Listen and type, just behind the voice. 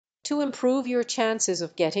to improve your chances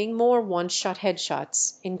of getting more one-shot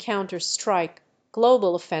headshots in Counter-Strike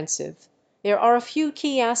Global Offensive, there are a few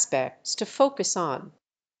key aspects to focus on.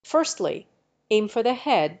 Firstly, aim for the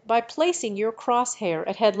head by placing your crosshair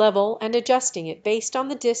at head level and adjusting it based on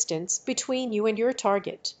the distance between you and your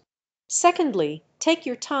target. Secondly, take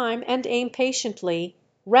your time and aim patiently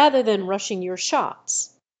rather than rushing your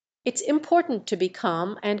shots. It's important to be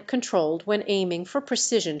calm and controlled when aiming for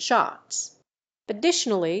precision shots.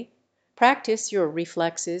 Additionally, practice your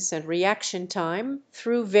reflexes and reaction time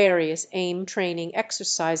through various aim training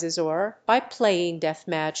exercises or by playing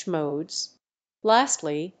deathmatch modes.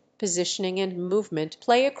 Lastly, positioning and movement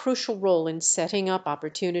play a crucial role in setting up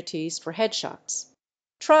opportunities for headshots.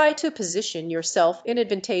 Try to position yourself in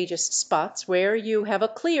advantageous spots where you have a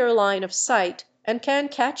clear line of sight and can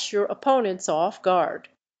catch your opponents off guard.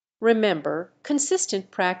 Remember,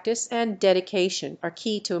 consistent practice and dedication are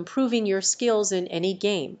key to improving your skills in any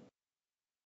game.